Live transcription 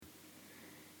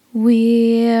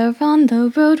We're on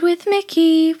the road with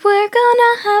Mickey, we're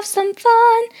gonna have some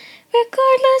fun.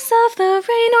 Regardless of the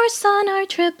rain or sun, our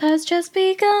trip has just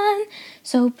begun.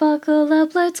 So buckle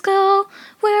up, let's go,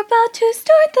 we're about to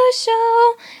start the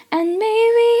show. And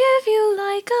maybe if you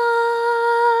like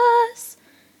us,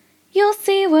 you'll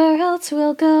see where else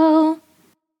we'll go.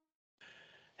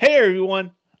 Hey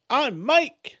everyone, I'm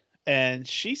Mike, and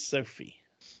she's Sophie.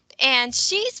 And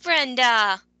she's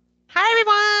Brenda. Hi,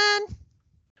 everyone.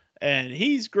 And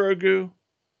he's Grogu.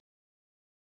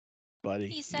 Buddy,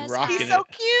 He you says rocking He's hi. so it.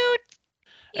 cute.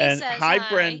 He And says hi, hi.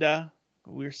 Brenda.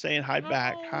 We're saying hi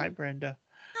back. Hi. Hi, Brenda.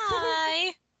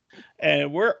 Hi.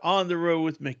 And we're on the road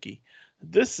with Mickey.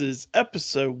 This is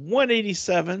episode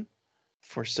 187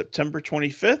 for September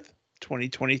 25th,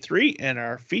 2023. And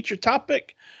our feature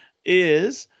topic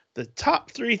is the top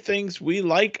 3 things we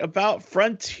like about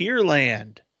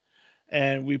Frontierland.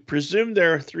 And we presume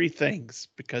there are 3 things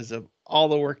because of all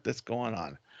the work that's going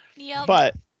on. Yep.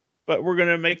 But we're going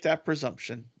to make that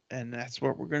presumption, and that's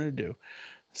what we're going to do.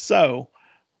 So,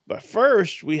 but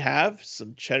first we have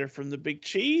some cheddar from the big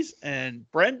cheese, and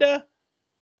Brenda,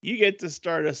 you get to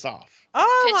start us off.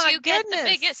 Oh, Because my you get goodness. the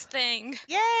biggest thing.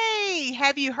 Yay.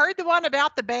 Have you heard the one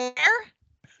about the bear?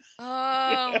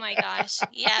 Oh my gosh.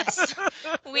 Yes.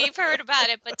 We've heard about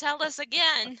it, but tell us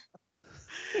again.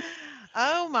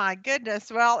 Oh, my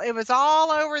goodness. Well, it was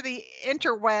all over the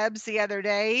interwebs the other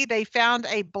day. They found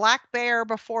a black bear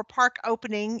before park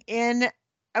opening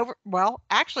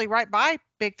actually right by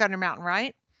Big Thunder Mountain,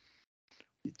 right?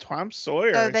 Tom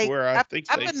Sawyer So is they where I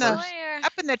think up they in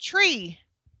first. the tree.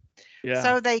 Yeah.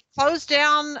 So they closed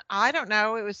down, I don't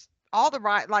know, it was all the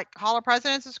right, like Hall of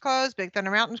Presidents was closed, Big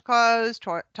Thunder Mountain's closed,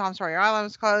 Tom Sawyer Island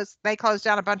was closed. They closed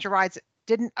down a bunch of rides that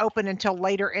didn't open until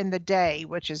later in the day,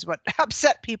 which is what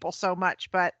upset people so much.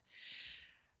 But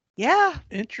yeah,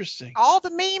 Interesting. all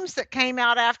the memes that came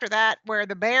out after that, where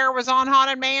the bear was on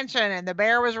Haunted Mansion and the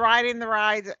bear was riding the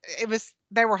rides,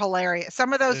 they were hilarious.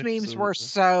 Some of those memes were Absolutely.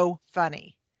 so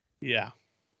funny. Yeah.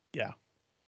 Yeah.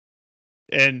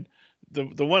 And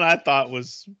the one I thought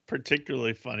was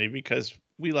particularly funny because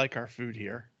we like our food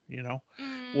here,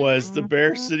 was the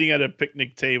bear Mhm. sitting at a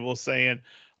picnic table saying,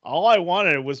 "All I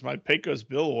wanted was my Pecos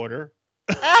Bill order,"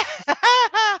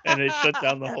 and it shut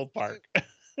down the whole park.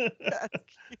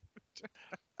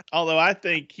 Although I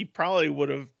think he probably would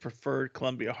have preferred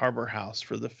Columbia Harbor House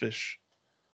for the fish.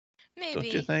 Don't you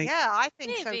Maybe. think? Yeah, I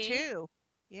think so Maybe. too.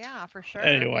 Yeah, for sure.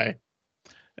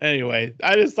 Anyway,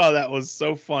 I just thought that was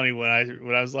so funny when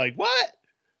I was like, "What?"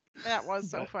 That was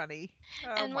so But funny. Oh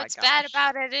And my what's bad gosh.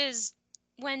 about it is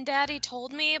when Daddy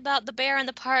told me about the bear in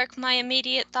the park, my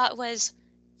immediate thought was,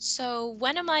 so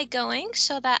when am I going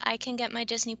so that I can get my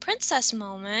Disney princess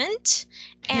moment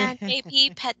and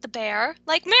maybe pet the bear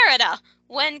like Merida?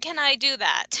 When can I do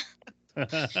that?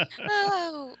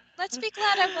 Oh, let's be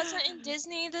glad I wasn't in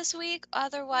Disney this week.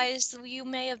 Otherwise, you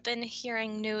may have been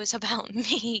hearing news about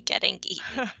me getting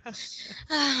eaten.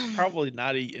 probably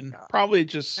not eaten. God. Probably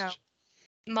just No.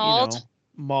 Mauled.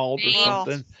 mauled or Maybe. Well,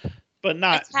 something. But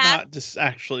not Attacked. just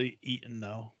actually eaten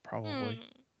though, probably. Hmm.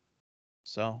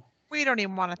 So we don't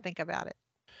even want to think about it.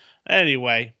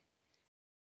 anyway,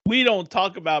 we don't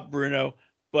talk about Bruno,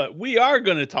 but we are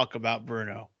going to talk about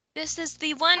Bruno. This is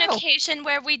the one Oh. occasion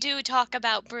where we do talk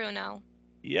about Bruno.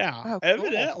 Yeah, Oh, cool.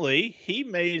 evidently he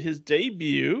made his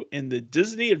debut in the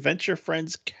Disney Adventure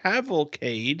Friends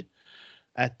Cavalcade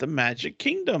at the Magic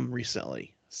Kingdom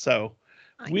recently. So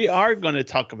we Nice. are going to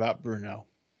talk about Bruno.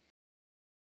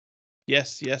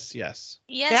 Yes, yes, yes.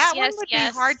 Yes, That one yes, would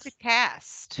yes. be hard to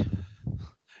cast.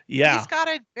 Yeah, He's got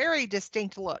a very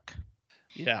distinct look.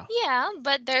 yeah. Yeah,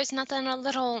 but there's nothing a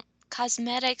little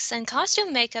cosmetics and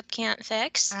costume makeup can't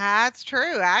fix. That's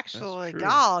true, actually. true.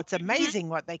 God, it's amazing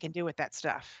what they can do with that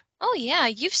stuff. Oh yeah,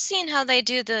 you've seen how they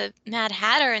do the Mad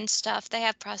Hatter and stuff. They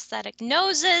have prosthetic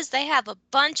noses. They have a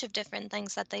bunch of different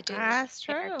things that they do with That's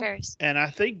the true. characters. And I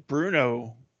think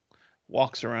Bruno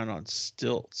walks around on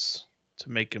stilts to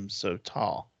make him so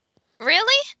tall.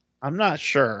 Really? I'm not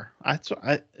sure.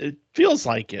 It feels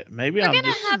like it. Maybe We're I'm gonna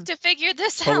just have to figure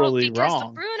this out totally because the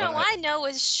wrong. Bruno I know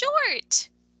is short.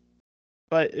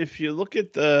 But if you look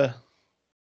at there's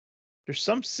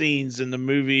some scenes in the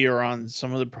movie or on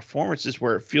some of the performances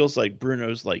where it feels like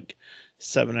Bruno's like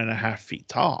 7.5 feet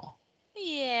tall.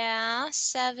 Yeah,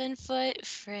 7-foot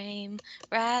frame,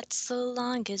 rats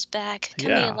along his back.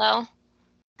 Yeah. Camilo.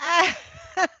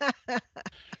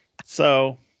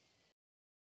 So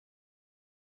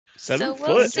 7 So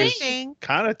we'll foot is see.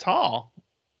 kind of tall.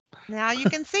 Now you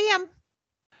can see him.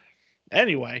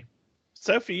 Anyway,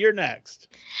 Sophie, you're next.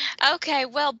 Okay,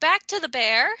 well, back to the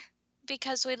bear,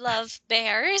 because we love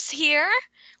bears here.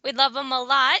 We love them a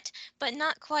lot, but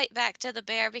not quite back to the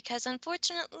bear because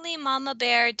unfortunately Mama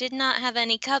Bear did not have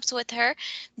any cubs with her.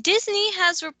 Disney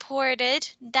has reported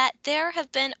that there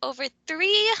have been over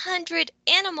 300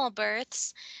 animal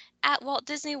births at Walt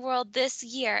Disney World this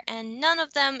year, and none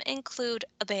of them include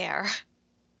a bear.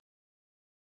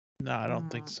 No, I don't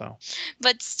think so.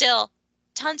 But still,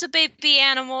 tons of baby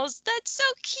animals. That's so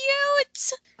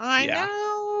cute. I Yeah.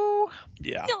 know.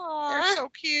 Yeah, They're Aww. so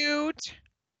cute.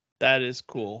 that is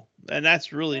cool. And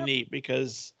that's really Yep. neat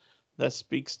because that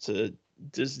speaks to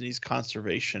Disney's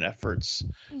conservation efforts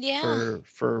Yeah.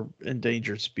 for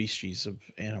endangered species of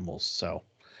animals. So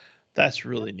that's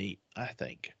really neat, I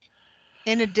think.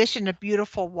 In addition to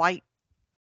beautiful white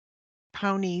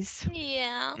ponies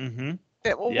Yeah. Mm-hmm.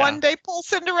 that will Yeah. one day pull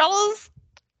Cinderella's.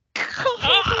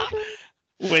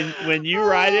 When you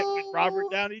ride it with Robert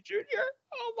Downey Jr.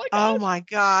 Oh my Oh my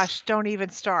gosh, don't even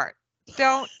start.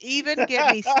 Don't even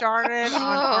get me started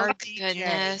on Oh, RDJ.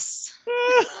 goodness.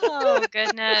 gosh. Oh,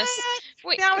 goodness.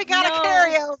 Wait, Now we got a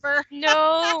no. carryover.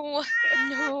 No.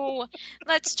 No.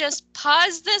 Let's just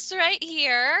pause this right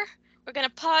here. We're going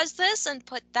to pause this and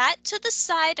put that to the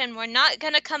side, and we're not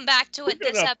going to come back to We're it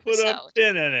this gonna put a episode.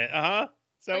 pin in it, huh?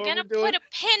 Is that We're what going we're to put doing? a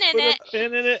pin in Put a it.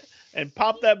 pin in it and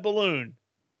pop that balloon.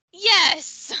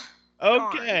 Yes.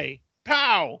 Darn. Okay.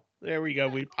 Pow. There we go.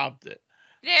 We popped it.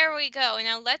 There we go.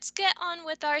 Now let's get on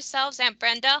with ourselves. Aunt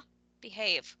Brenda,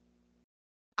 behave.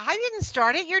 I didn't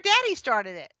start it. Your daddy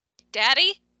started it.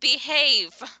 Daddy,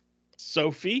 behave.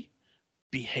 Sophie,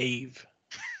 behave.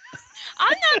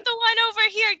 I'm not the one over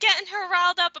here getting her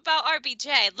riled up about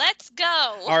RBJ. Let's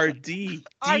go. RD, Our D,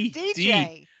 D,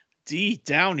 DJ. D,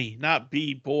 Downey, not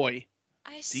B, boy.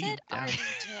 I D, said Downey.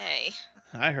 RBJ.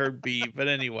 I heard B, but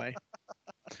anyway.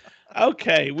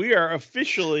 Okay, we are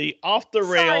officially off the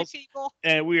Sorry, rails people.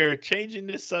 and we are changing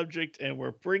the subject and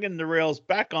we're bringing the rails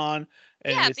back on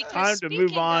and Yeah, it's because time to move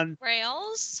speaking on. of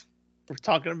rails, We're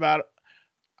talking about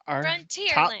our top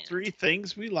Frontierland. 3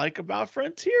 things we like about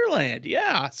Frontierland.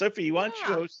 Yeah, Sophie, why don't you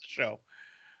Yeah. host the show?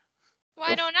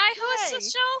 Why don't I host the Yay.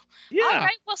 show? Yeah, All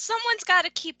right, well, someone's got to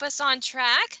keep us on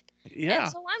track. And yeah.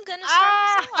 so I'm going to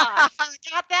start us off.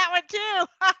 Got that one too.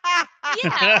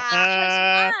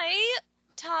 Yeah,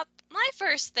 because my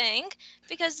first thing,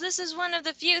 because this is one of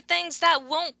the few things that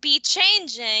won't be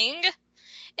changing,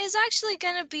 is actually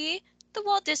going to be the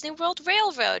Walt Disney World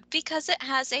Railroad because it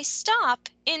has a stop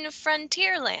in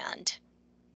Frontierland.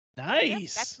 Nice. Yep,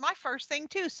 that's my first thing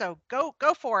too. So go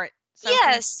for it. Sophie.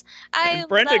 Yes, and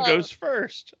Brenda goes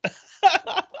first.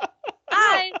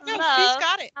 I No, she's love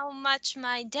got it. how much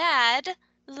my dad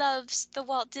loves the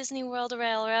Walt Disney World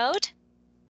Railroad.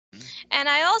 And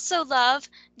I also love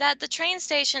that the train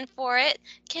station for it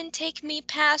can take me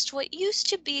past what used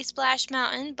to be Splash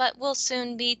Mountain, but will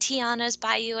soon be Tiana's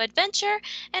Bayou Adventure,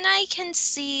 and I can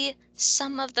see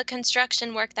some of the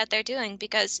construction work that they're doing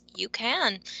because you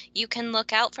can. You can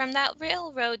look out from that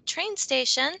railroad train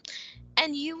station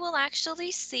and you will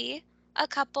actually see a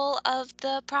couple of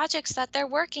the projects that they're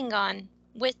working on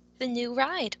with the new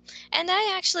ride. And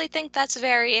I actually think that's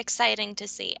very exciting to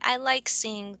see. I like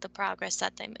seeing the progress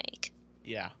that they make.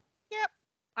 Yeah. Yep,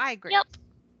 I agree. Yep.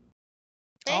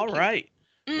 All Thank you. right.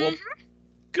 Well,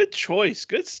 good choice.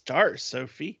 Good start,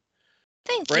 Sophie.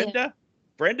 Thank you.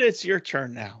 Brenda, it's your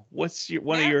turn now. What's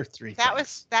one of Yeah, your 3 That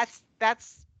things? was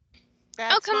that's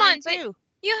Oh, come mine on. too.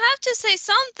 You have to say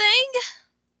something.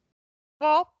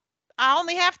 Well, I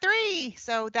only have 3,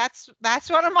 so that's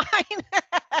one of mine.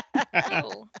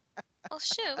 Oh, well,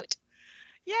 shoot.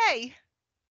 Yay.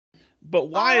 But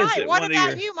why All is right, it what one of about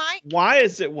yours? you, Mike? Why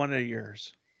is it one of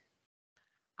yours?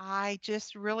 I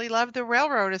just really loved the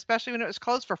railroad, especially when it was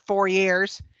closed for 4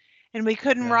 years and we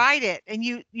couldn't Yeah. ride it. And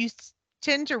you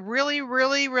tend to really,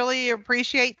 really, really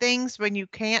appreciate things when you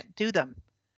can't do them.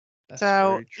 That's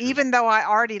So very true. even though I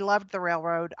already loved the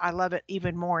railroad, I love it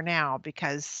even more now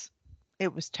because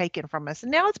it was taken from us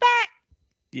and now it's back.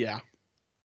 Yeah.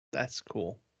 That's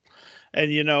cool.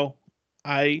 And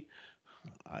I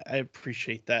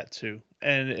appreciate that too.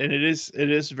 And it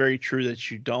is very true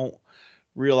that you don't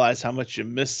realize how much you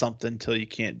miss something until you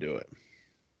can't do it.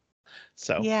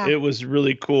 So Yeah. it was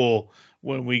really cool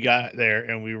when we got there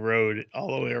and we rode all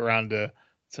the way around to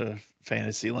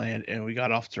Fantasyland and we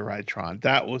got off to ride Tron.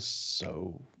 That was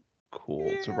so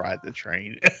cool to ride the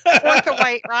train. Worth the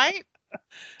wait, right?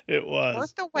 It was.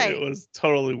 Worth the It wait. was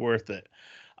totally worth it.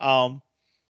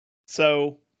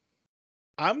 So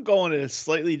I'm going a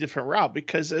slightly different route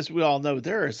because, as we all know,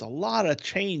 there is a lot of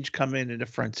change coming into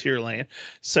Frontierland.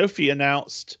 Sophie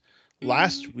announced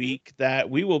last week that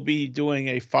we will be doing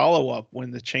a follow-up when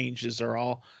the changes are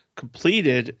all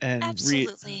completed and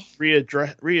Absolutely.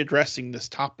 readdressing this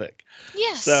topic.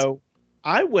 Yes. So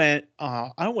I went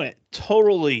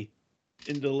totally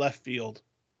into left field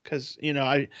because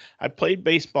I played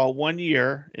baseball 1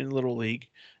 year in Little League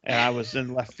and I was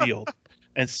in left field,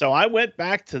 and so I went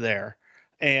back to there,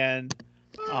 and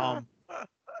um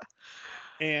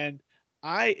and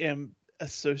I am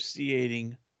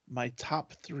associating my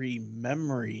top three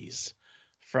memories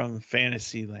from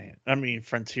Fantasyland. I mean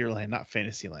Frontierland, not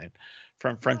Fantasyland,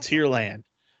 from Frontierland.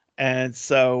 And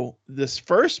so this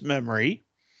first memory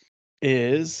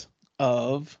is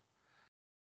of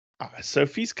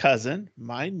Sophie's cousin,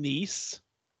 my niece,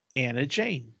 Anna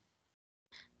Jane.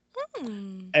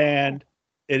 Hmm. And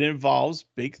it involves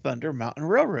Big Thunder Mountain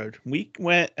Railroad. We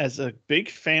went as a big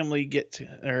family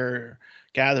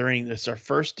gathering. This is our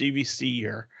first DVC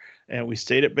year, and we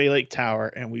stayed at Bay Lake Tower,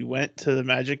 and we went to the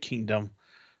Magic Kingdom,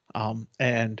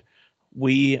 and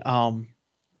we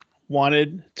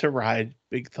wanted to ride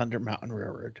Big Thunder Mountain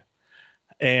Railroad,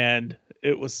 and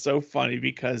it was so funny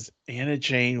because Anna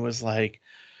Jane was like,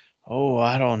 "Oh,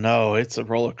 I don't know. It's a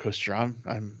roller coaster.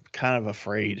 I'm kind of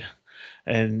afraid."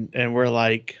 And we're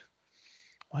like,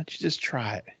 "Why don't you just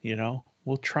try it?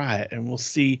 We'll try it and we'll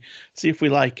see if we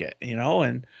like it,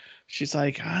 And she's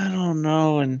like, "I don't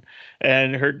know."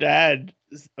 And her dad,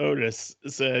 Otis,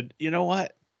 said, "You know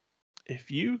what? If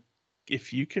you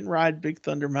can ride Big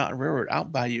Thunder Mountain Railroad, I'll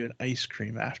buy you an ice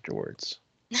cream afterwards."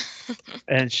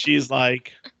 And she's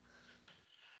like,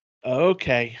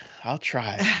 "Okay, I'll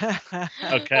try it."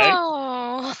 Okay.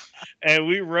 Oh, And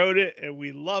we rode it and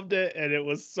we loved it and it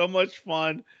was so much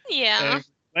fun. yeah. And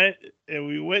went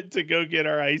we went to go get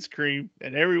our ice cream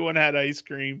and everyone had ice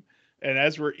cream. And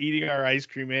as we're eating our ice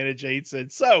cream, Anna Jade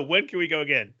said, "So when can we go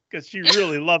again?" Because she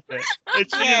really loved it. And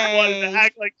she just wanted to Yay.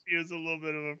 act like she was a little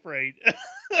bit of afraid.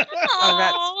 Oh,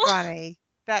 that's Oh, funny.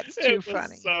 That's too It was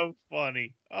funny. so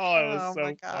funny. Oh, it was Oh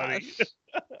my so funny. gosh.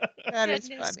 That is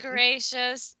goodness funny.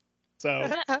 gracious.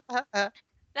 So That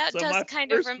that so does my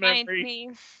kind of first remind memory me.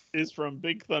 is from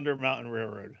Big Thunder Mountain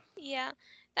Railroad. Yeah,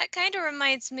 that kind of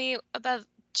reminds me about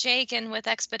Jagan with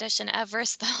Expedition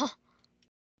Everest,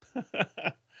 though.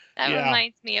 That Yeah,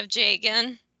 reminds me of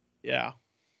Jagan. yeah.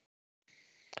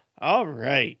 All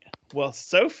right. Well,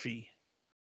 Sophie,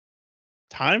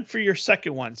 time for your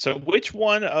second one. So, which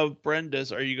one of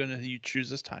Brenda's are you going to choose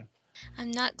this time?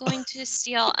 I'm not going to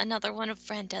steal another one of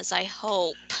Brenda's, I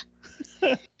hope.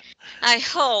 I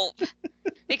hope.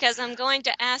 Because I'm going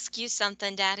to ask you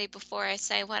something, Daddy, before I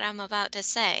say what I'm about to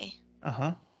say.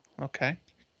 Uh-huh. Okay.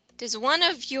 Does one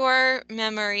of your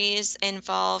memories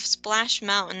involve Splash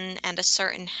Mountain and a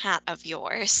certain hat of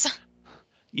yours?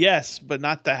 Yes, but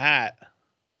not the hat.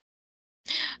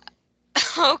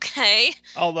 Okay.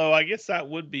 Although I guess that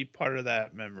would be part of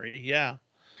that memory. Yeah.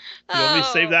 You want me to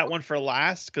save Oh, that one for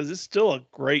last? Because it's still a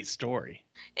great story.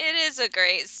 it is a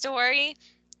great story,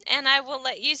 and I will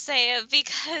let you say it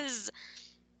because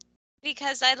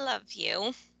I love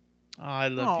you. Oh, I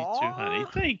love you too, honey.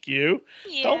 Aw. Thank you.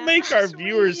 Don't Yeah. make our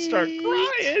viewers start crying.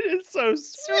 Sweet. It's so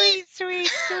sweet. Sweet,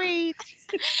 sweet, sweet.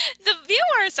 The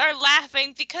viewers are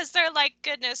laughing because they're like,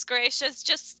 goodness gracious,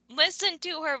 just listen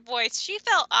to her voice. She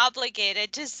felt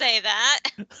obligated to say that.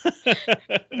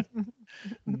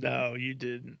 No, you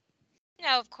didn't.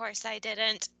 No, of course I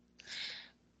didn't.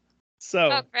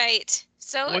 All So, right.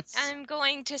 So what's I'm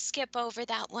going to skip over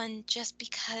that one just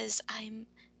because I'm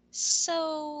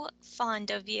so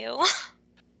fond of you.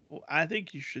 I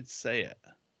think you should say it.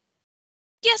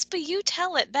 Yes, but you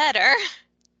tell it better.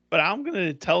 But I'm going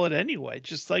to tell it anyway,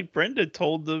 just like Brenda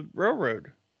told the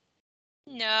railroad.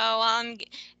 No,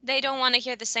 they don't want to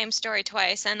hear the same story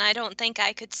twice, and I don't think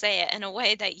I could say it in a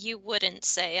way that you wouldn't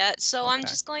say it. So I'm Okay.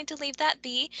 just going to leave that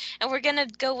be, and we're gonna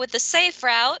go with the safe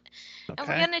route, and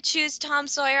we're Okay. gonna choose Tom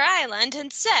Sawyer Island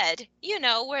instead. You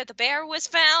know, where the bear was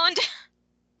found.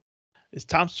 Is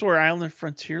Tom Sawyer Island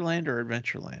Frontierland or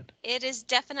Adventureland? It is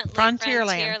definitely Frontierland.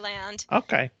 Frontierland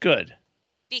Okay, good.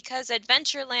 because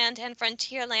Adventureland and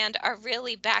Frontierland are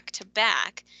really back to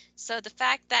back. So the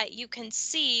fact that you can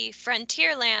see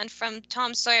Frontierland from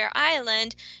Tom Sawyer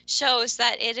Island shows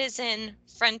that it is in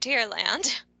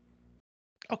Frontierland.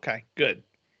 Okay, good.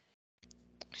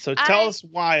 So tell I us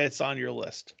why it's on your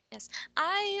list. yes,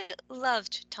 I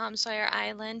loved Tom Sawyer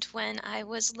Island when I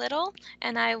was little,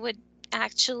 and I would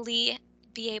actually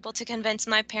be able to convince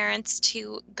my parents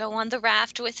to go on the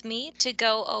raft with me to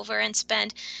go over and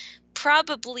spend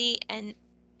probably an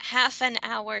half an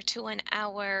hour to an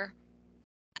hour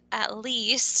at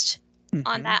least on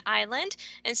Mm-hmm. that island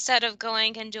instead of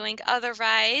going and doing other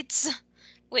rides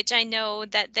which I know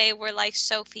that they were like,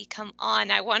 Sophie, come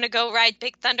on, I want to go ride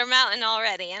Big Thunder Mountain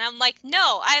already. And I'm like,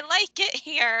 no, I like it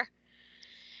here.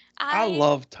 I I,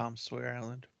 love Tom Sawyer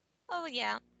Island. oh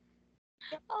yeah.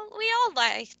 Oh, we all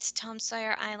liked Tom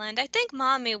Sawyer Island. I think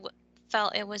Mommy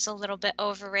felt it was a little bit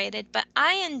overrated, but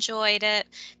I enjoyed it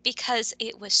because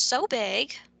it was so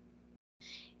big.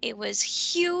 It was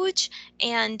huge,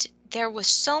 and there was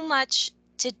so much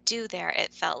to do there,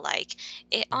 it felt like.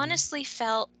 It honestly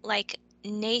felt like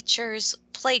nature's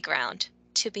playground,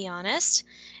 to be honest.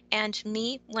 And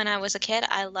me, when I was a kid,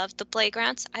 I loved the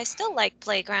playgrounds. I still like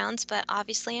playgrounds, but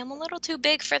obviously I'm a little too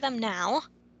big for them now.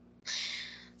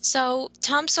 So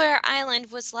Tom Sawyer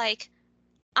Island was like,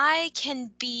 I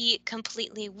can be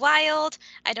completely wild.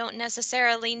 I don't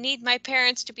necessarily need my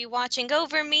parents to be watching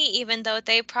over me, even though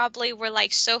they probably were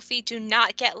like, Sophie, do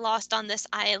not get lost on this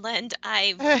island.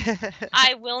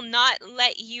 I will not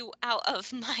let you out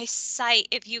of my sight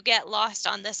if you get lost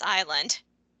on this island.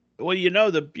 Well, you know,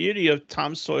 the beauty of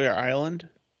Tom Sawyer Island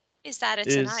Is that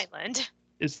it's an is island?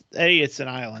 A, it's an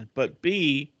island, but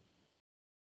B,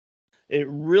 it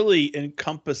really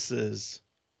encompasses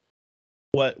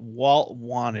what Walt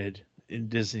wanted in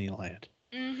Disneyland.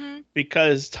 Mm-hmm.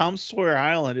 Because Tom Sawyer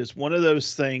Island is one of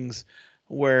those things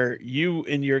where you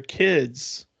and your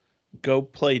kids go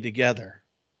play together.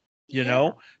 You Yeah.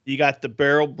 know, you got the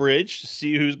barrel bridge to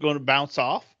see who's going to bounce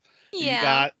off. You Yeah.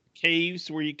 got caves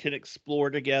where you can explore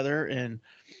together, and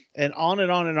on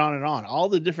and on and on and on. All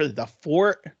the different, the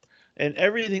fort and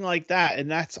everything like that. And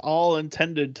that's all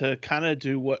intended to kind of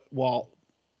do what Walt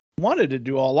wanted to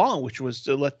do all along, which was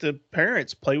to let the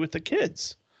parents play with the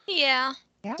kids. Yeah.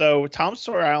 Yeah. So Tom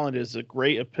Sawyer Island is a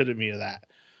great epitome of that,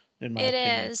 in my It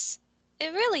opinion. is.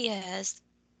 It really is.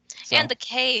 And So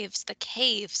the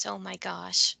caves, oh my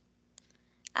gosh.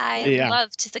 I Yeah. yeah.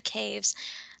 loved the caves.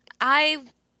 I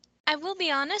I will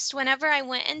be honest, whenever I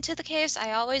went into the caves,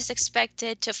 I always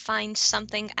expected to find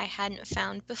something I hadn't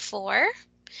found before,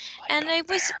 Like and a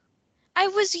bear. I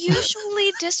was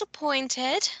usually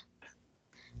disappointed.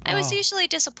 I was Oh, usually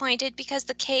disappointed because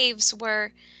the caves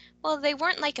were, well, they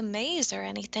weren't like a maze or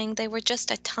anything, they were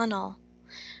just a tunnel.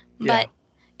 yeah. But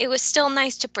it was still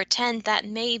nice to pretend that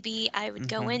maybe I would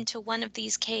go Hmm. into one of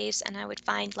these caves and I would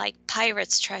find like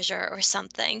pirate's treasure or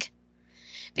something. Yeah.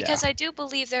 Because I do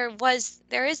believe there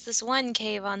is this one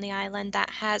cave on the island that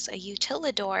has a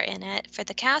utilidor in it for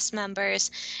the cast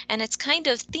members, and it's kind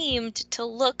of themed to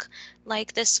look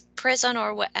like this prison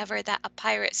or whatever that a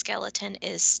pirate skeleton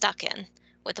is stuck in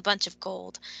with a bunch of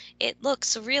gold. It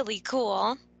looks really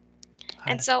cool.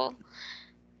 And I, so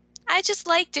I just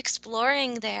liked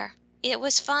exploring there. It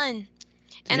was fun.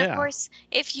 And of yeah. course,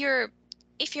 if you're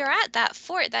at that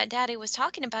fort that Daddy was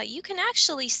talking about, you can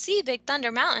actually see Big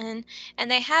Thunder Mountain, and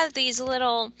they have these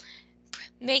little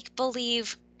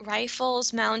make-believe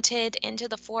rifles mounted into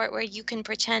the fort where you can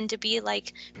pretend to be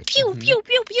like pew Hmm. pew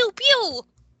pew pew pew.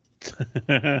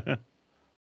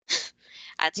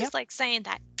 I Yep. just like saying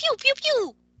that pew pew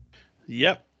pew.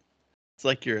 Yep. It's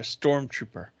like you're a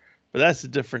stormtrooper, but that's a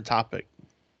different topic.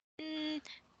 Mm,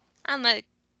 I'm a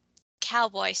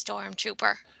cowboy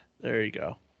stormtrooper. There you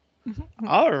go. Mhm.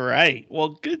 All right. Well,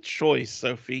 good choice,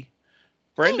 Sophie.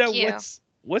 Brenda, Thank you.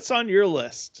 what's on your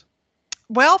list?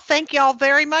 Well, thank y'all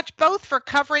very much both for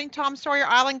covering Tom Sawyer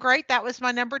Island. Great. That was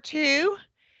my number 2.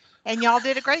 And y'all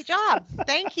did a great job.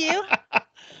 Thank you.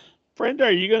 Brenda,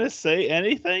 are you going to say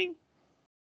anything?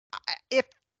 If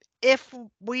if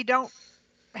we don't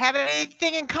have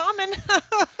anything in common,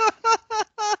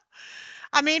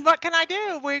 I mean, what can I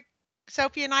do? We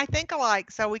Sophie and I think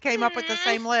alike, so we came up with the Mm,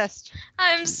 same list.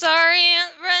 I'm sorry,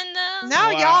 Aunt Brenda. No,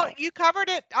 y'all, Wow. you covered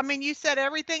it. I mean, you said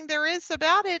everything there is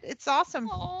about it. It's awesome.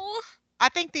 Oh. I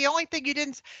think the only thing you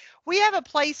didn't, we have a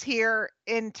place here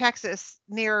in Texas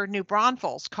near New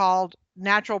Braunfels called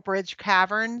Natural Bridge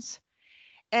Caverns.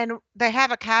 And they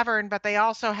have a cavern, but they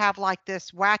also have like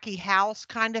this wacky house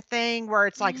kind of thing where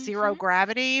it's like zero Mm-hmm.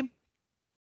 gravity.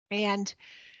 And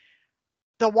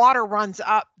the water runs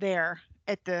up there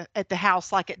at the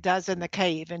house like it does in the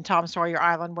cave in Tom Sawyer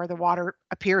Island, where the water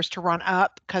appears to run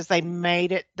up because they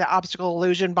made it the obstacle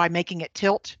illusion by making it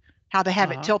tilt. How they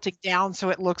have it Uh-huh. tilting down so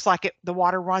it looks like the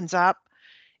water runs up.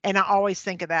 And I always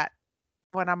think of that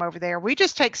when I'm over there. We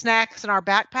just take snacks in our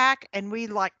backpack and we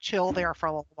like chill there for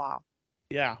a little while.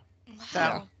 Yeah. So,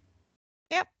 Yeah. Wow.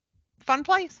 yep, fun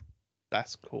place.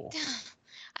 That's cool.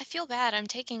 I feel bad. I'm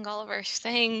taking all of our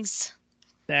things.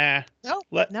 Nah. Nope,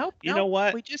 Let nope, you know nope.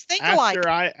 what? We just think alike.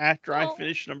 After I Oh.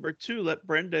 finish number 2, let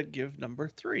Brenda give number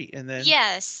 3, and then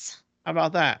Yes. how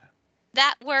about that?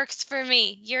 That works for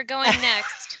me. You're going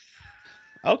next.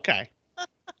 Okay.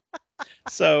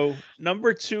 So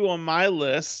number 2 on my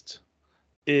list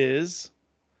is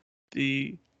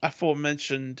the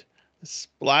aforementioned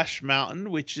Splash Mountain,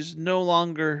 which is no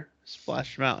longer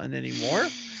Splash Mountain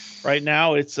anymore. Right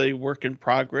now, it's a work in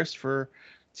progress for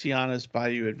Tiana's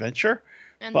Bayou Adventure.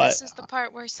 And But this is the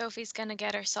part where Sophie's gonna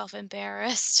get herself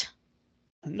embarrassed.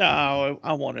 no,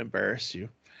 I won't embarrass you.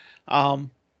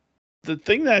 Um, the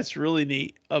thing that's really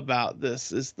neat about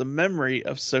this is the memory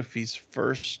of Sophie's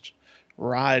first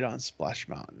ride on Splash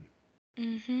Mountain,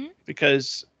 Mm-hmm.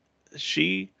 because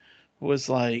she was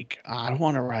like, I don't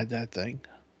want to ride that thing.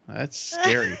 That's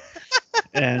scary.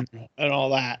 and all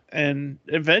that. And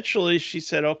eventually she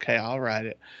said, "Okay, I'll ride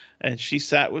it." And she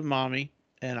sat with mommy,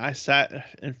 and I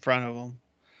sat in front of them.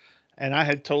 And I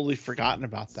had totally forgotten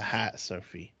about the hat,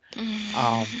 Sophie.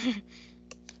 Um,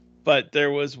 but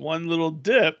there was one little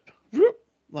dip, whoop,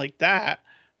 like that,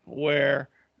 where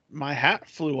my hat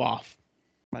flew off.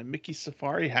 My Mickey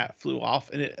Safari hat flew off,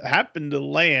 and it happened to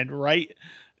land right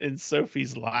in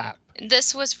Sophie's lap.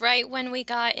 This was right when we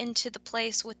got into the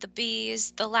place with the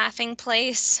bees, the laughing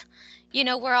place. You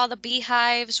know, where all the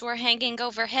beehives were hanging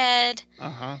overhead. Uh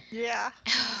huh. Yeah.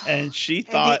 And she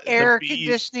And the thought the air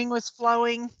bees, conditioning was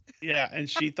flowing. yeah, and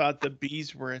she thought the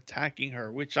bees were attacking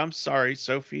her. Which, I'm sorry,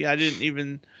 Sophie, I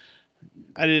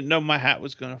didn't know my hat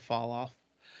was going to fall off.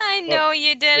 I But know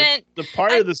you didn't. the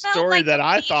part I of the felt story like that a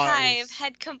I thought beehive was,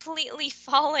 had completely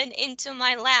fallen into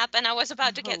my lap and I was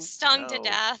about to get Oh stung to no.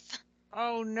 death.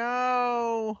 Oh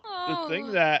no. the thing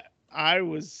Oh. that I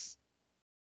was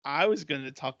going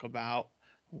to talk about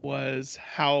was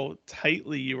how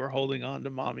tightly you were holding on to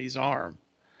mommy's arm.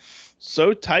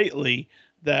 So tightly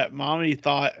that mommy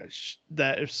thought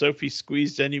that if Sophie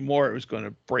squeezed any more, it was going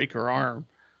to break her arm,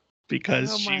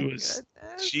 because Oh my goodness.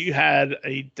 she had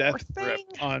a Poor death grip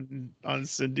thing. on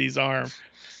Cindy's arm,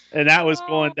 and that was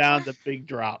going Oh. down the big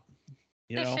drop.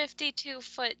 You The know,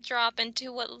 52-foot drop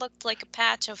into what looked like a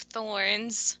patch of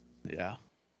thorns. yeah.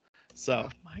 Oh So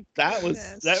my that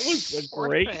was a goodness. Poor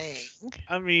great. thing.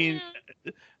 I mean,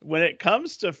 Mm. when it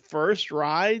comes to first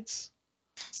rides,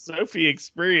 Sophie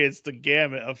experienced the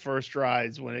gamut of first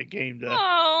rides when it came to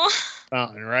Oh.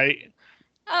 mountain, right?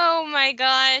 Oh my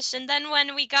gosh. And then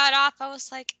when we got off, I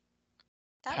was like,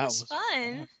 that That was was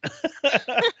fun. fun.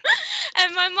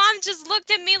 And my mom just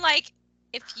looked at me like,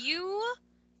 if you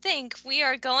think we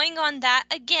are going on that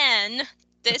again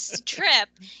this trip,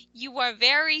 you are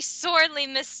very sorely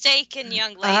mistaken,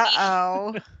 young lady.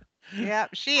 Uh-oh.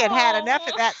 Yep, she had enough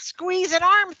of Oh, that squeeze an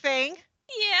arm thing.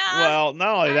 yeah. Well,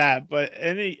 not only I, that, but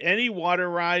any water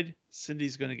ride,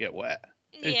 Cindy's gonna get wet.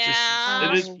 It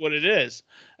yeah. is Oh, what it is,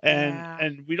 yeah.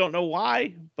 and we don't know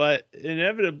why, but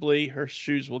inevitably her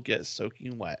shoes will get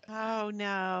soaking wet. Oh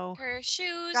no. Her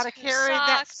shoes, Got to her carry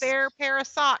that socks, spare pair of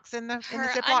socks in the her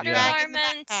Ziploc Yeah, bag in the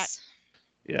backpack. undergarments,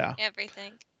 yeah.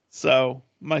 everything. So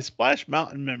my Splash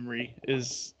Mountain memory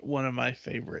is one of my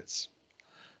favorites.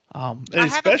 And I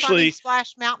have a funny especially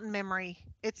Splash Mountain memory.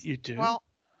 It's you do. well,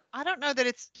 I don't know that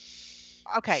it's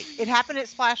okay. It happened at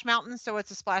Splash Mountain, so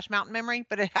it's a Splash Mountain memory,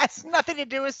 but it has nothing to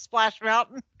do with Splash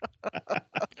Mountain.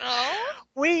 Oh,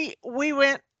 We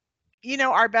went,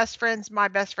 our best friends, my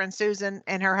best friend Susan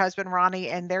and her husband Ronnie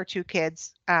and their two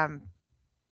kids,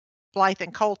 Blythe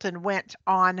and Colton, went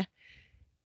on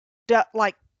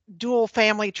like dual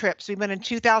family trips. We went in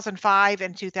 2005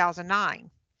 and 2009.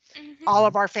 mm-hmm. All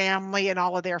of our family and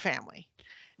all of their family.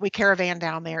 We caravan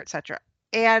down there, etc.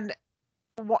 And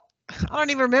I don't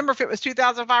even remember if it was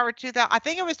 2005 or 2000. I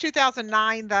think it was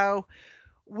 2009 though.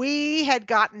 We had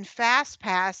gotten Fast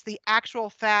Pass, the actual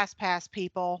Fast Pass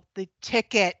people, the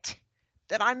ticket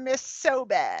that I missed so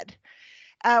bad.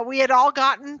 We had all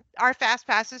gotten our Fast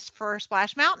Passes for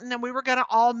Splash Mountain, and we were going to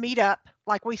all meet up.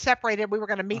 Like we separated, we were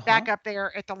going to meet Uh-huh. back up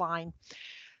there at the line.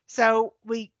 So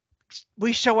we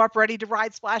show up ready to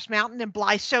ride Splash Mountain, and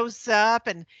Blythe shows up,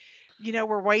 and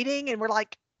we're waiting, and we're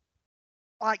like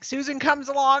Susan comes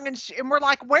along, and we're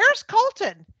like, "Where's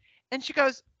Colton?" And she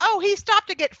goes, "Oh, he stopped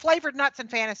to get flavored nuts in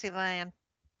Fantasyland."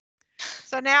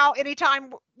 So now,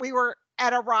 anytime we were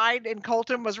at a ride and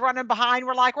Colton was running behind,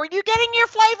 we're like, "Were you getting your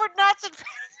flavored nuts in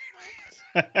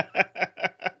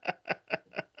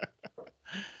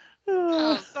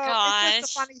Oh So it's just a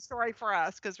gosh. funny story for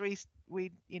us because we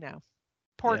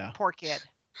Yeah, poor kid,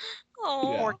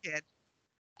 yeah. poor Oh. kid.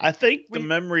 I think the We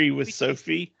memory with we chased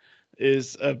him. Sophie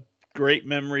is a great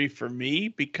memory for me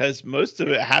because most of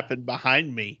it happened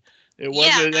behind me. It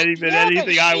Yeah. wasn't even Yeah, but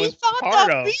anything I she was thought part the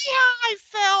of. beehive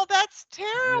fell. That's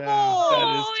Yeah, that terrible.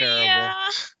 is Oh terrible.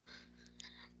 yeah.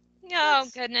 Oh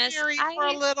That's goodness. scary for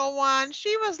a little one.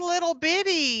 She was little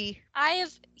bitty.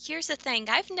 Here's the thing.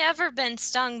 I've never been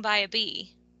stung by a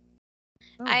bee.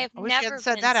 I Oh, have I wish you never hadn't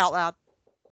said been that out loud.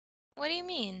 What do you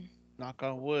mean? Knock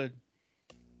on wood.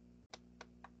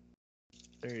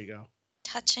 There you go.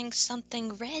 touching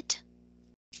something red.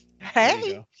 There you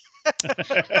Hey, go.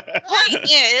 Point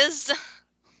is,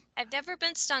 I've never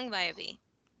been stung by a bee.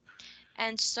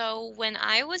 And so when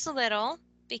I was little,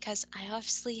 because I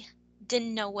obviously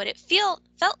didn't know what it felt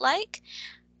like,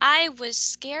 I was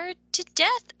scared to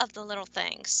death of the little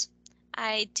things.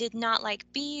 I did not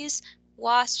like bees,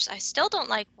 wasps. I still don't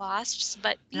like wasps,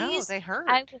 but no, bees, they I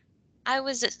hurt. I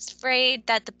was afraid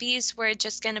that the bees were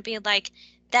just going to be like,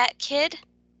 that kid,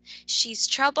 she's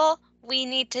trouble. We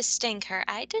need to sting her.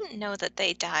 I didn't know that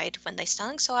they died when they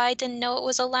stung, so I didn't know it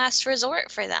was a last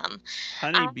resort for them. I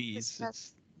was Honeybees. just,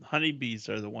 It's honeybees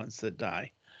are the ones that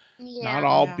die. Not yeah.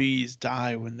 all Yeah, bees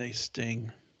die when they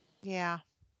sting. yeah.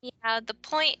 Yeah, the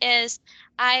point is,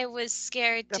 I was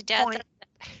scared The to death. point.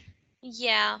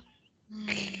 Yeah.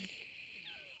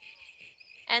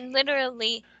 And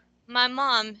literally, my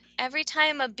mom, every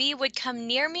time a bee would come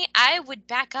near me, I would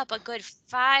back up a good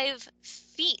 5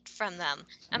 feet from them.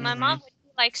 And my Mm-hmm. mom would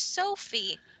be like,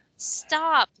 Sophie,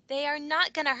 stop. They are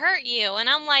not going to hurt you. And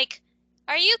I'm like,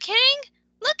 are you kidding?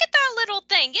 Look at that little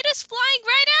thing. It is flying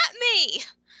right at me.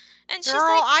 And she's Girl,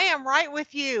 like, I am right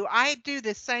with you. I do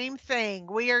the same thing.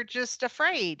 We are just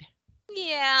afraid.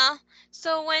 yeah.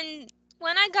 So when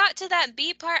I got to that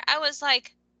bee part, I was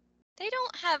like, they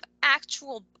don't have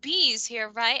actual bees here,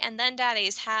 right? And then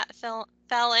Daddy's hat fell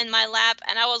in my lap,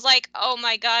 and I was like, oh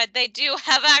my God, they do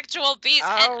have actual bees.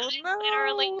 And Oh I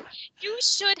literally, no. you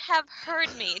should have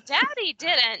heard me. Daddy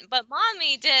didn't, but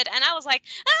Mommy did. And I was like,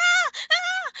 ah,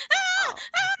 ah, ah, Oh,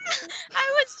 ah.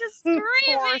 I was just poor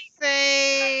screaming. Oh,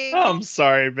 thing. I'm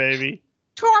sorry, baby. And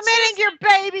she Tormenting was your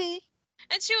baby.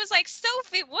 and she was like,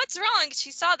 Sophie, what's wrong?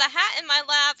 She saw the hat in my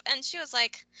lap, and she was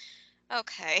like,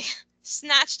 okay.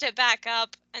 Snatched it back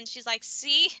up, and she's like,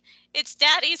 see, it's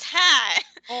Daddy's hat.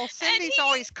 Well, And Cindy's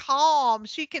always calm.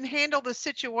 She can handle the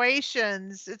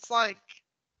situations. It's like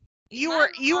you my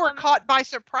were mom, caught by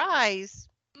surprise.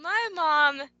 my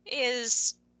mom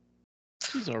is,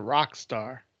 She's a rock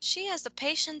star. she has the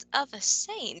patience of a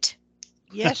saint.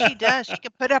 Yes, she does. She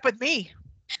can put up with me.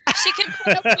 She can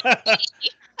put up with me.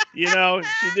 You know,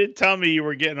 she did tell me you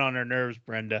were getting on her nerves,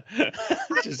 Brenda.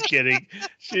 Just kidding.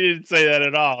 She didn't say that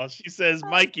at all. She says,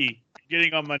 Mikey, you're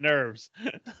getting on my nerves.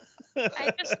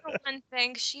 I just know one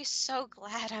thing. She's so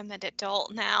glad I'm an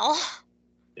adult now.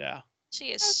 Yeah. She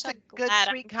is That's so a good, glad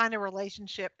sweet kind of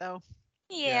relationship, though.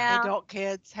 Yeah. Yeah. Adult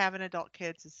kids, having adult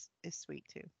kids is sweet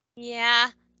too. Yeah.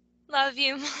 Love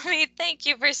you, Mommy. Thank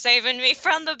you for saving me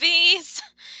from the bees.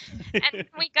 And when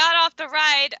we got off the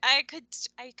ride, I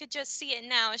could just see it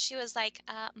now. She was like,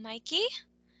 Mikey?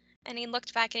 And he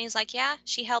looked back and he's like, yeah.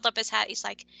 She held up his hat. He's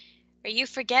like, are you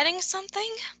forgetting something?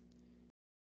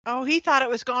 Oh, he thought it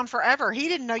was gone forever. He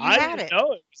didn't know you I had didn't it.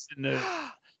 know it was in the.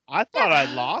 I thought I'd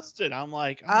lost it. I'm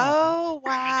like, oh, Oh,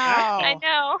 I wow.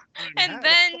 know. And then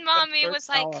That's Mommy a was $30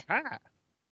 like, hat.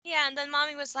 yeah. And then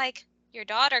Mommy was like, your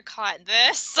daughter caught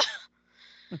this.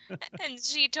 And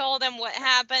she told him what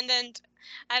happened. And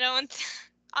I don't,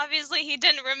 obviously he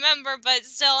didn't remember, but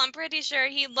still, I'm pretty sure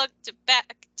he looked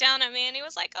back down at me and he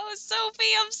was like, oh, Sophie,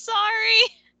 I'm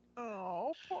sorry.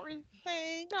 Oh, poor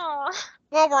thing. No.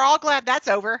 Well, we're all glad that's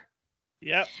over.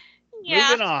 Yep. Yeah.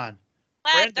 Moving on.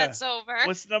 Glad Brenda, that's over.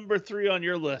 what's number 3 on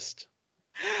your list?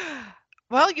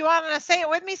 Well, you want to say it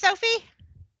with me, Sophie?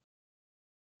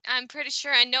 I'm pretty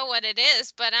sure I know what it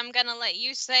is, but I'm gonna let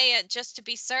you say it just to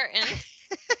be certain.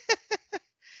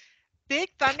 Big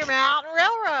Thunder Mountain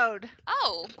Railroad.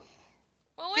 Oh,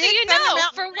 well, what do Big you Thunder know?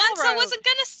 Mountain For once, I Railroad. wasn't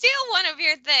gonna steal one of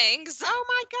your things. Oh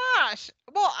my gosh.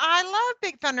 Well, I love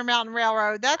Big Thunder Mountain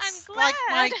Railroad. I'm That's like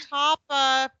glad.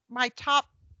 my top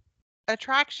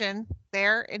attraction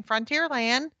there in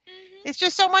Frontierland. Hmm. It's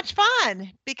just so much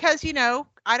fun because,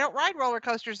 I don't ride roller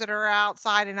coasters that are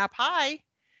outside and up high,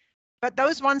 but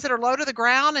those ones that are low to the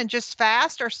ground and just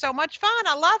fast are so much fun.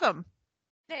 I love them.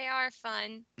 They are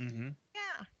fun. Mm-hmm.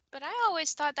 Yeah. But I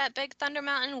always thought that Big Thunder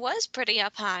Mountain was pretty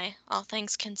up high, all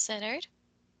things considered.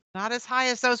 Not as high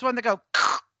as those ones that go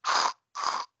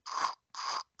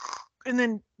and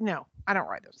then no, I don't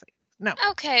ride those things. No.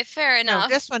 Okay, fair No, enough.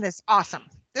 this one is awesome.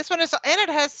 This one is, and it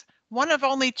has one of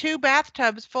only 2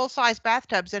 bathtubs, full-size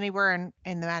bathtubs anywhere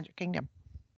in the Magic Kingdom.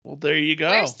 Well, there you go.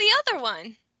 Where's the other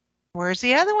one? Where's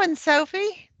the other one,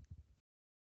 Sophie?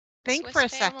 Think Swiss for a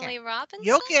Family second. Robinson?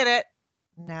 You'll get it.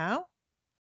 No.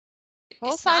 It's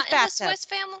Full-size not in the bathtub. Swiss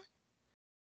Family.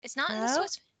 It's not in the No.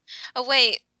 Swiss. Oh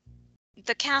wait,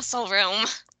 the castle room.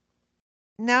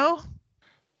 No. So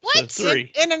What?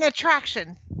 3. In an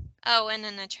attraction. Oh, in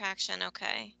an attraction.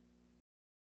 Okay.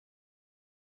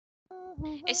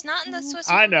 It's not in the Swiss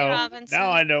I Family know. Robinson.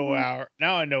 Now I know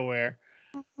where.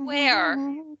 Where?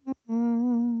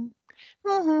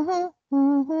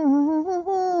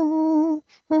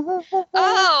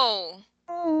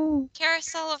 Oh,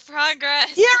 Carousel of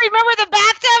Progress. Yeah, remember the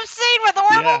bathtub scene with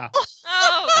Orville? Yeah.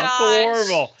 Oh Uncle gosh.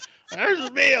 Orville. There's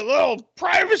be a little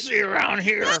privacy around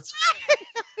here. That's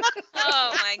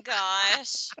Oh my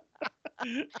gosh.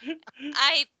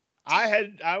 I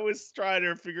I was trying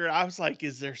to figure out. I was like,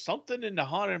 is there something in the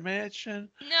haunted mansion?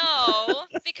 no,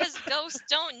 because ghosts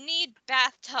don't need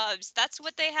bathtubs. That's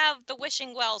what they have the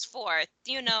wishing wells for.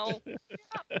 You know.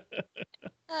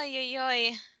 Ay ay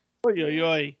ay. Oy, oy,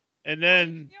 oy. And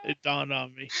then it dawned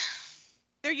on me.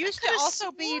 There used to coulda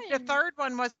also be the sworn. third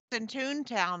one was in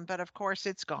Toontown, but of course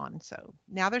it's gone. So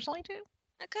now there's only two.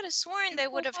 I could have sworn they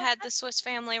would have had the Swiss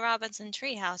Family Robinson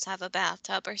treehouse have a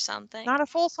bathtub or something. Not a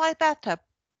full size bathtub.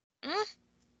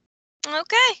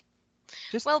 Okay.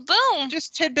 Just Well, boom.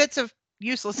 just tidbits of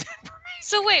useless information.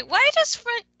 So wait, why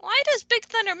does Big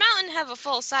Thunder Mountain have a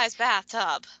full size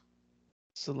bathtub?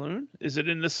 Saloon? Is it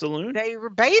in the saloon? They were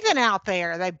bathing out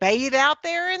there. They bathe out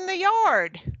there in the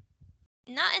yard.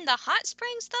 Not in the hot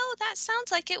springs though. That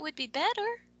sounds like it would be better.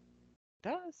 It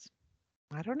does.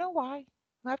 I don't know why.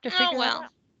 We'll have to Oh figure that well. out.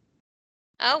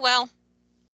 Oh well.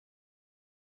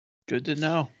 Good to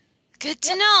know. Good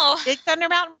to know. Big Thunder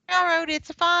Mountain Railroad. It's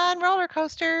a fun roller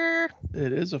coaster.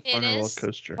 It is a fun roller is.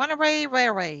 coaster. One-way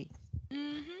railway.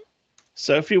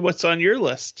 Sophie, what's on your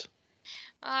list?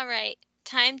 All right.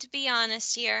 Time to be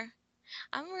honest here.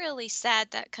 I'm really sad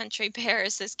that Country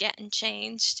Bears is getting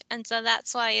changed, and so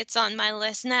that's why it's on my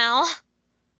list now.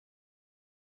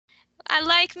 I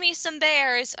like me some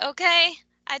bears, okay?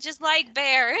 I just like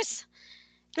bears.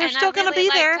 They're And I still gonna really be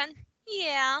like there.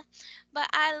 yeah, but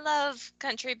I love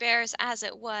Country Bears as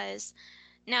it was.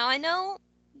 Now I know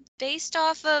based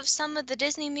off of some of the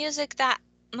Disney music that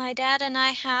my dad and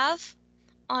I have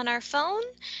on our phone,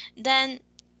 then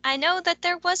I know that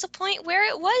there was a point where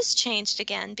it was changed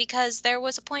again because there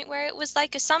was a point where it was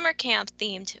like a summer camp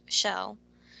themed show.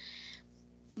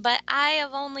 But I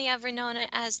have only ever known it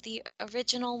as the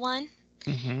original one,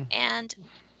 and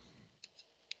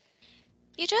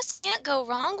you just can't go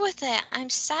wrong with it. I'm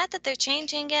sad that they're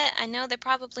changing it. I know they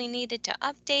probably needed to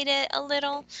update it a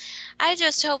little. I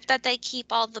just hope that they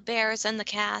keep all the bears in the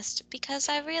cast because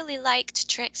I really liked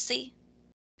Trixie.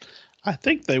 I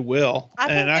think they will. I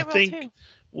think they will too.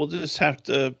 we'll just have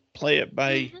to play it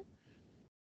by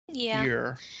Yeah.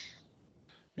 ear.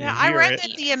 Yeah, and I hear read it.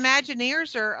 that the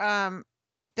Imagineers are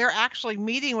they're actually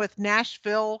meeting with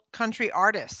Nashville country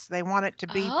artists. They want it to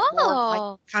be more like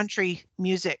Oh, country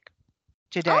music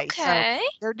today. So okay.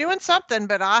 they're doing something,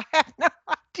 but I have no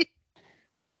idea.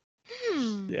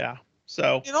 Yeah.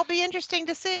 So It'll be interesting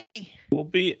to see. we'll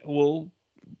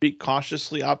be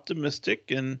cautiously optimistic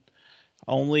and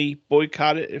only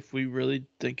boycott it if we really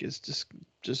think it's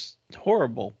just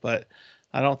horrible. But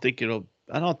I don't think it'll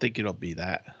be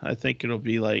that. I think it'll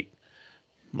be like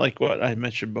what I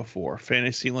mentioned before.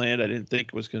 Fantasyland, I didn't think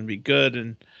it was going to be good,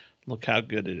 and look how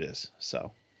good it is.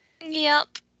 So Yep.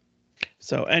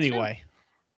 anyway,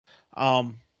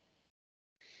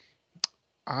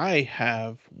 I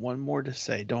have one more to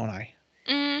say, don't I?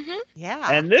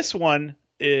 Yeah. And this one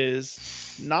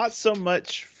is not so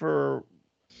much for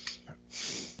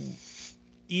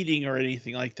eating or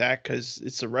anything like that because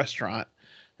it's a restaurant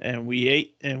and we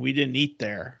ate and we didn't eat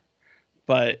there.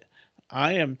 But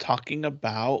I am talking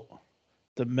about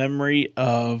the memory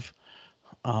of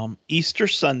Easter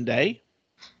Sunday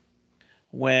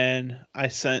when I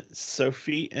sent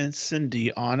Sophie and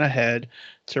Cindy on ahead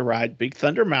to ride Big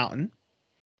Thunder Mountain.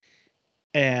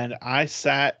 And I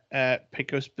sat at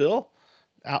Pecos Bill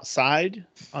outside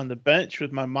on the bench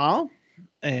with my mom.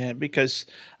 And because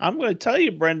I'm going to tell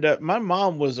you, Brenda, my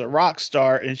mom was a rock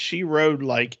star and she rode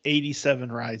like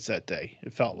 87 rides that day.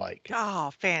 It felt like.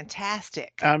 Oh,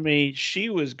 fantastic. I mean, she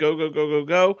was go, go, go, go,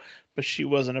 go, but she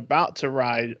wasn't about to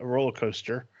ride a roller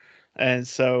coaster. And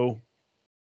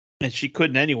she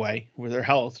couldn't anyway with her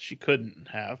health. She couldn't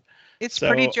have. It's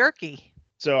pretty jerky.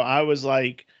 So I was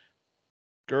like,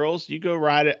 girls, you go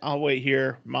ride it. I'll wait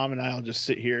here. Mom and I'll just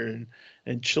sit here and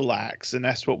chillax. And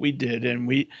that's what we did. And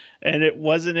it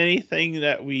wasn't anything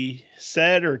that we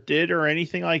said or did or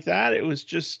anything like that. It was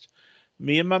just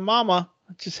me and my mama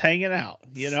just hanging out,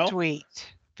 Sweet.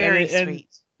 Very sweet.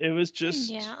 And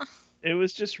it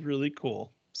was just really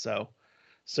cool. So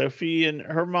Sophie and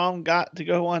her mom got to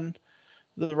go on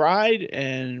the ride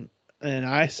and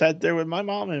I sat there with my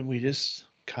mom and we just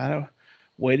kind of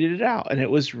waited it out, and it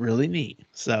was really neat.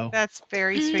 So that's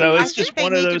very sweet. So it's just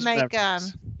one of those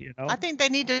memories, I think they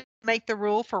need to make the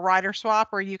rule for rider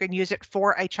swap where you can use it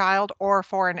for a child or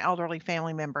for an elderly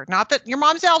family member. Not that your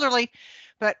mom's elderly,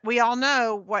 but we all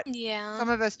know what Yeah. some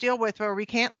of us deal with where we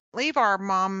can't leave our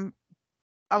mom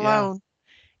Yeah. alone.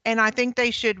 And I think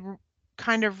they should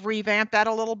kind of revamp that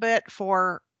a little bit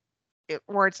for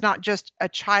where it's not just a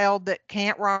child that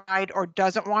can't ride or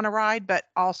doesn't want to ride, but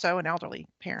also an elderly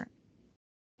parent.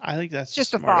 I think that's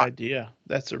Just a a smart thought. idea.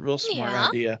 That's a real smart Yeah.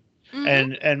 idea.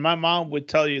 Mhm. And my mom would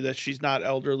tell you that she's not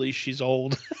elderly, she's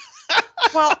old.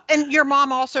 Well, and your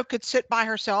mom also could sit by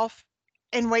herself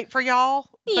and wait for y'all,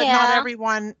 but not Yeah.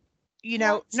 everyone,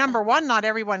 Wants number that. one, not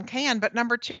everyone can, but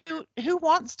number two, who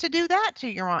wants to do that to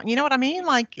your mom? You know what I mean?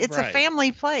 Like it's a Right.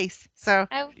 family place. So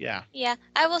Yeah. Yeah.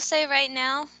 I will say right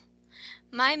now,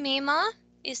 my Mima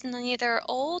is neither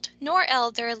old nor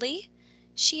elderly.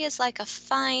 She is like a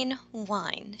fine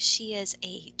wine. She is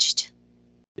aged.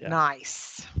 Yeah.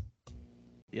 nice.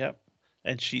 Yep.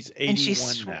 And she's And she's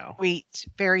 81 now. sweet,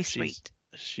 very She's sweet.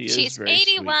 she is She's very sweet.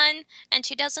 81 and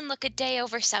she doesn't look a day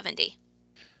over 70.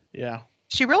 Yeah.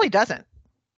 She really doesn't.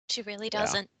 She really Yeah.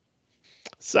 doesn't.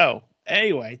 So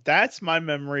anyway, that's my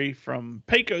memory from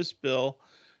Pecos Bill,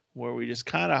 where we just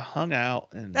kind of hung out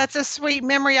and That's a sweet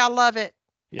memory. I love it.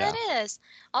 yeah. That is.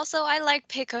 Also, I like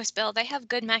Pecos Bill. They have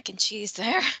good mac and cheese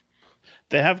there.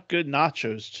 They have good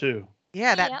nachos too.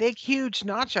 Yeah, that Yep. big, huge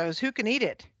nachos. Who can eat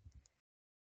it?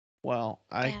 Well,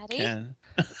 I Daddy? can.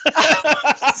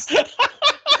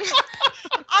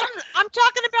 I'm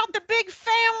talking about the big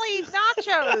family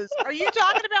nachos. Are you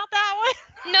talking about that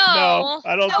one? No,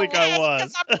 I don't think I Okay,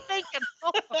 'cause was. I'm thinking.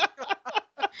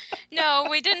 No,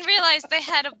 we didn't realize they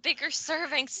had a bigger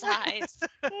serving size.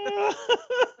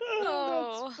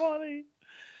 Oh, that's funny.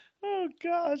 Oh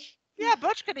gosh. Yeah,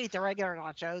 Butch could eat the regular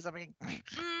nachos. I mean,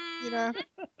 you know.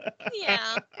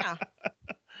 Yeah. Yeah.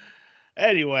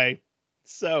 Anyway,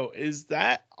 so is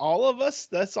that all of us?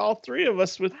 That's all three of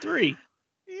us with 3.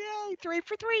 Yay, 3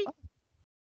 for 3.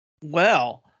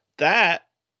 Well, that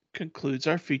concludes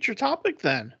our feature topic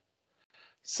then.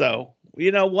 So,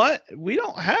 you know what? We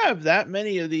don't have that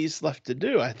many of these left to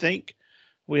do. I think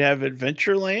we have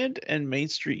Adventureland and Main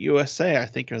Street USA, I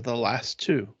think are the last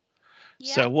 2.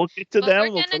 Yeah. So we'll get to But them. we're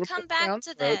We'll going to little come bit down back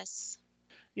to the road. this.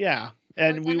 Yeah. We're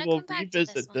And we going to will come back to this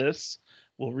revisit one. this.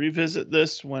 We'll revisit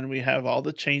this when we have all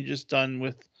the changes done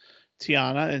with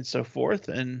Tiana and so forth.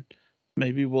 And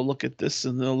maybe we'll look at this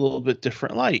in a little bit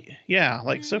different light. Yeah,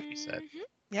 like Sophie said. Mhm.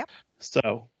 Yep.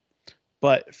 So,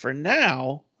 but for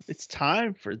now, it's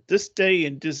time for This Day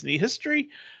in Disney History.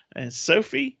 And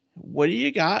Sophie, what do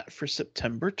you got for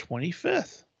September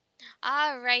 25th?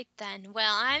 All right then.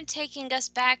 Well, I'm taking us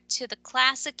back to the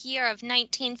classic year of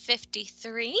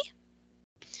 1953,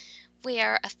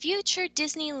 where a future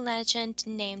Disney legend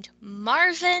named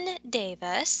Marvin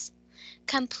Davis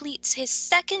completes his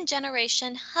second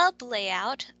generation hub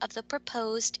layout of the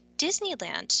proposed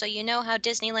Disneyland. So you know how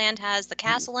Disneyland has the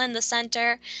castle in the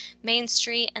center, Main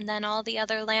Street, and then all the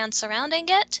other land surrounding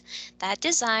it? That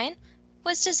design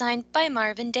was designed by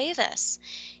Marvin Davis.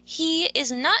 He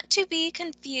is not to be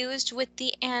confused with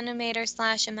the animator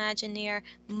slash Imagineer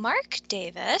Mark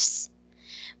Davis,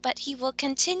 but he will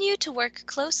continue to work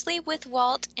closely with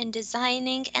Walt in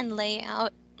designing and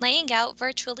laying out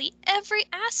virtually every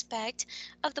aspect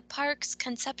of the park's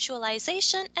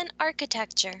conceptualization and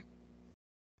architecture.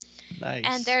 Nice.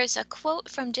 And there's a quote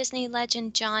from Disney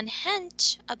legend John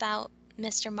Hench about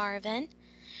Mr. Marvin.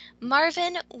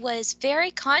 Marvin was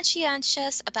very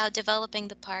conscientious about developing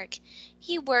the park.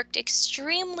 He worked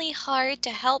extremely hard to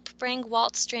help bring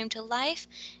Walt's dream to life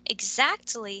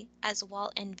exactly as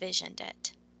Walt envisioned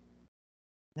it.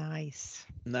 Nice.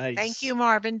 Nice. Thank you,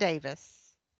 Marvin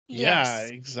Davis. Yeah, Yes.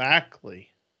 exactly.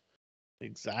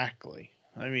 Exactly.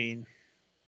 I mean,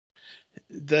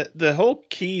 the whole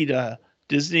key to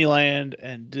Disneyland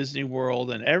and Disney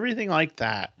World and everything like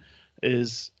that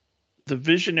is the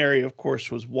visionary, of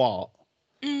course, was Walt.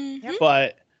 Mm-hmm.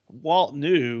 But Walt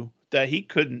knew that he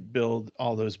couldn't build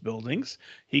all those buildings.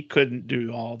 He couldn't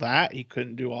do all that. He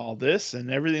couldn't do all this and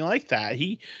everything like that.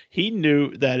 He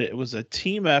knew that it was a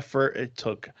team effort. It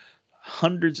took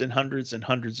hundreds and hundreds and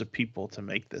hundreds of people to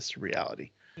make this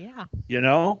reality. Yeah, You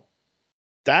know,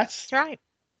 that's that's right.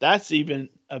 that's even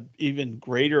a even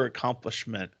greater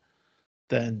accomplishment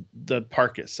than the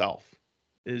park itself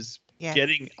is Yes.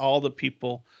 getting all the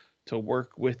people to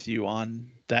work with you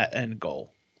on that end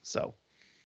goal. So,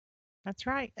 That's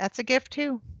right. That's a gift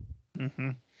too.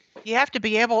 mhm. You have to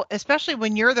be able, especially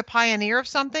when you're the pioneer of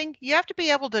something, you have to be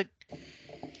able to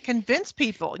convince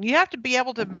people and you have to be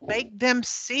able to make them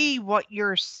see what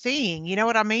you're seeing. You know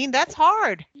what I mean? That's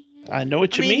hard. I know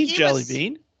what I you mean, mean, Jelly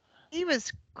Bean. he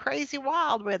was crazy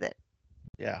wild with it.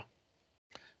 Yeah.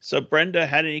 So Brenda,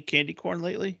 had any candy corn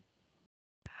lately?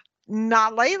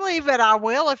 Not lately, but I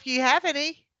will if you have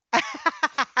any. I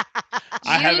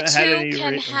You haven't had two any.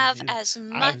 can have I've, as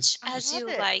much I as love you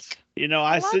it. like. I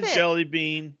love said it. jelly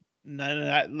bean, and then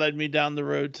that led me down the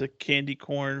road to candy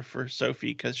corn for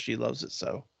Sophie because she loves it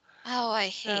so. Oh, I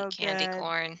hate So candy good.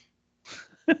 corn.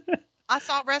 I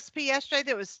saw a recipe yesterday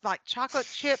that was like chocolate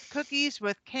chip cookies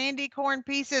with candy corn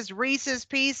pieces, Reese's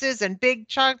pieces, and big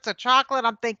chunks of chocolate.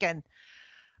 I'm thinking,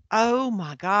 oh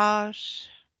my gosh,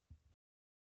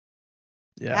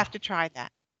 Yeah. have to try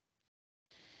that.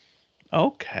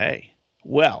 Okay.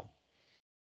 Well,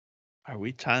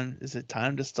 is it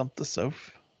time to stump the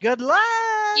Soph? Good luck.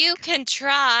 You can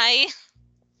try.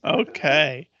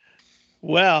 Okay.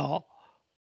 Well,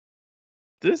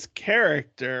 this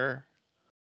character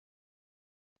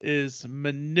is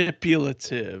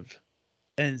manipulative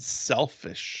and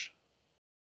selfish.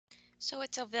 So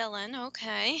it's a villain,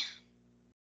 okay.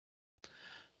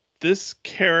 This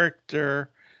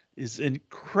character is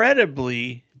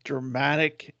incredibly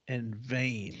dramatic and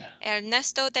vain.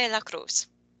 Ernesto de la Cruz.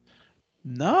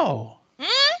 No.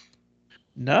 Hmm?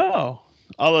 No.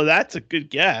 Although that's a good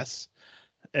guess.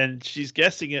 And she's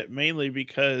guessing it mainly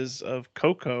because of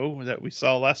Coco that we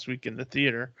saw last week in the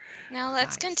theater. Now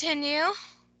let's Nice. continue.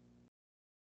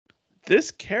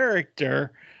 This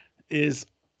character is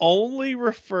only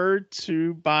referred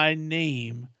to by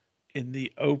name in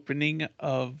the opening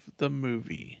of the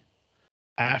movie.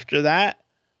 After that,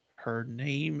 her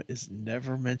name is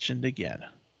never mentioned again.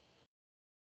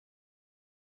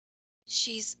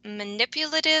 She's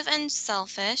manipulative and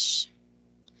selfish.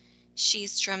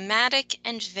 She's dramatic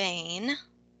and vain.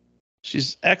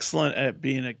 She's excellent at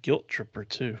being a guilt tripper,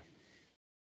 too.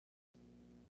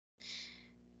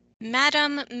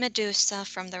 Madame Medusa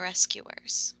from The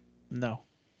Rescuers. No.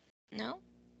 No?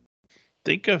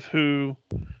 Think of who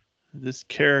this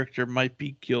character might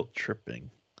be guilt tripping.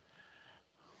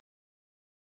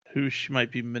 Who she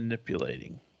might be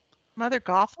manipulating. Mother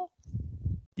Gothel?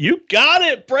 You got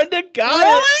it! Brenda got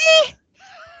Really? it!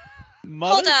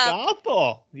 Mother up.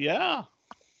 Gothel. Yeah.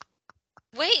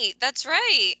 Wait, that's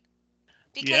right.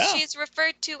 Because Yeah. she's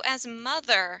referred to as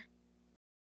Mother.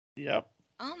 Yep.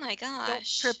 Oh my Guilt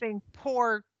gosh. tripping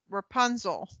poor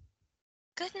Rapunzel,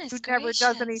 Goodness who gracious.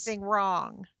 never does anything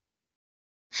wrong.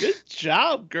 Good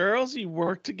job, girls. You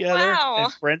worked together. Wow.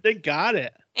 And Brenda got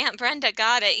it. Aunt Brenda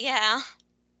got it, yeah.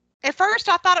 At first,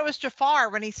 I thought it was Jafar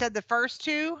when he said the first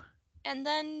two, And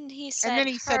then he said and then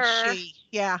he said her. she.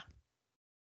 Yeah.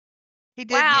 He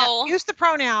did. Wow. Use the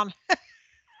pronoun.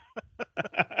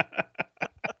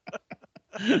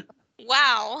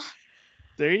 Wow.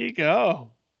 There you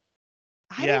go.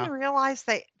 I Yeah. didn't realize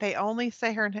they only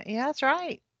say her name. Yeah, that's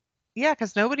right. Yeah,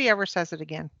 because nobody ever says it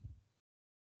again.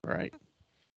 Right.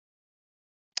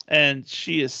 And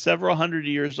she is several hundred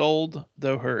years old,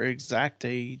 though her exact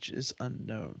age is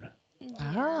unknown.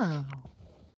 Yeah. Oh.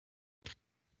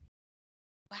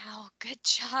 Wow, good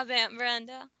job, Aunt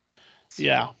Brenda.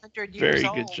 Yeah. 100 years Very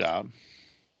old. good job.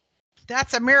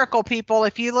 That's a miracle, people.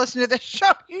 If you listen to this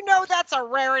show, you know that's a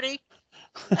rarity.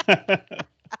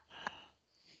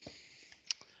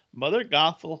 Mother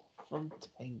Gothel from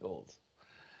Tangled.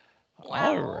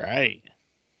 Wow. All right.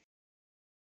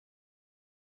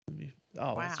 It's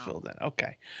Wow. filled in.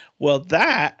 Okay. Well,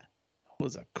 that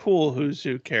was a cool Who's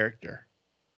Who character.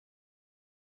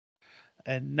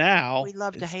 And now We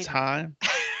love to it's hate her. time.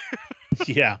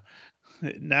 Yeah.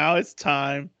 Now it's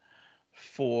time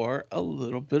for a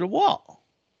little bit of Walt.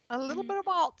 A little bit of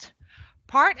Walt.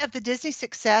 Part of the Disney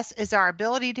success is our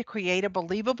ability to create a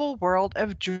believable world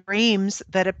of dreams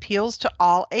that appeals to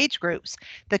all age groups.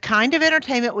 The kind of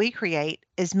entertainment we create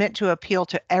is meant to appeal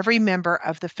to every member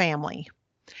of the family.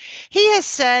 He has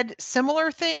said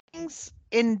similar things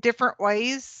in different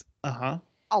ways Uh-huh.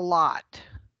 a lot,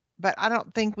 but I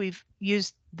don't think we've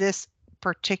used this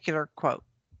particular quote.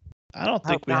 I don't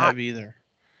think Hope we not. have either.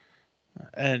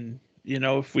 And,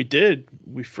 if we did,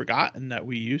 we've forgotten that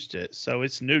we used it. So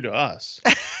it's new to us.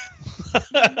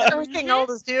 Everything old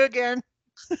is new again.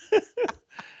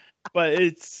 But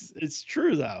it's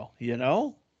true, though,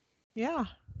 Yeah.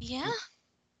 Yeah.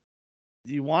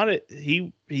 You want it.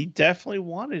 He definitely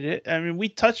wanted it. I mean, we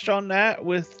touched on that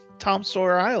with Tom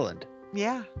Sawyer Island,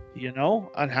 Yeah.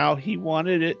 on how he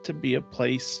wanted it to be a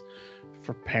place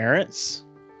for parents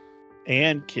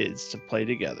and kids to play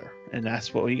together. And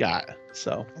that's what we got.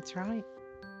 So That's right.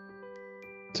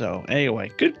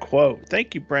 Anyway, good quote.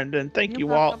 Thank you, Brendan. Thank you,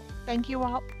 Walt. welcome. Thank you,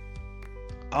 Walt.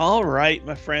 All right,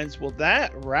 my friends. Well,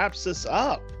 that wraps us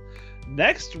up.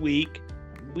 Next week,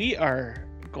 we are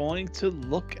going to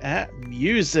look at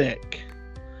music.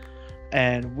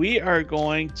 and we are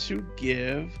going to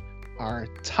give our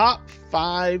top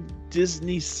 5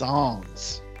 Disney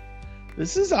songs.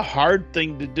 This is a hard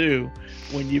thing to do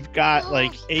when you've got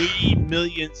like 80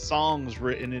 million songs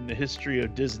written in the history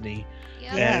of Disney.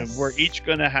 Yep. And Yes. we're each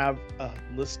going to have a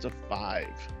list of 5.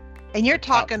 And you're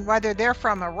talking whether they're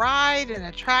from a ride, an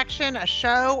attraction, a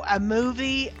show, a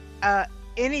movie,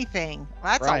 anything.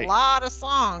 That's Right. a lot of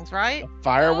songs, right? A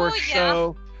fireworks Oh, yeah.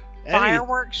 show.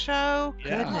 Fireworks show.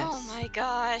 Yeah. Goodness. Oh my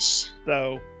gosh.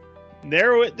 So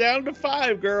narrow it down to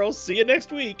 5, girls. See you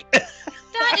next week.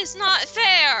 That is not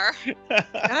fair.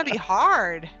 It's gonna be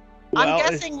hard. Well, I'm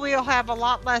it guessing we'll have a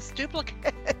lot less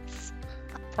duplicates.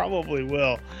 probably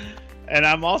will. And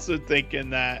I'm also thinking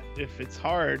that if it's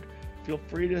hard, feel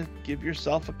free to give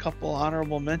yourself a couple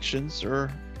honorable mentions, or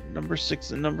number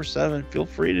 6 and number 7. Feel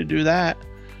free to do that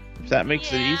if that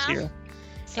makes it Yeah. easier.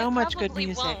 So It much good probably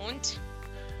music. Won't.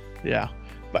 Yeah.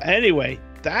 But anyway,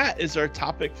 that is our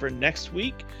topic for next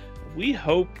week. We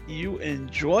hope you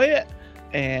enjoy it,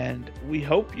 and we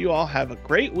hope you all have a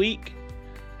great week.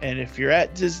 And if you're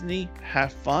at Disney,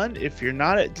 have fun. If you're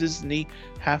not at Disney,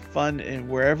 have fun in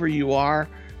wherever you are.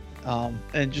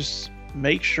 And just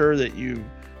make sure that you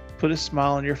put a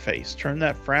smile on your face. Turn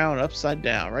that frown upside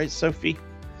down, right, Sophie?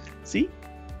 See?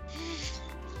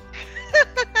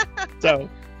 So,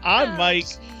 I'm Oh, Mike.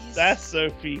 jeez. That's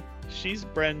Sophie. She's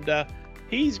Brenda.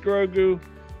 He's Grogu.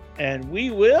 And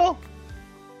we will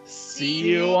see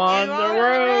you on the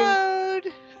road.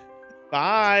 road.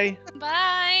 Bye.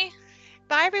 Bye.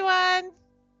 Bye, everyone.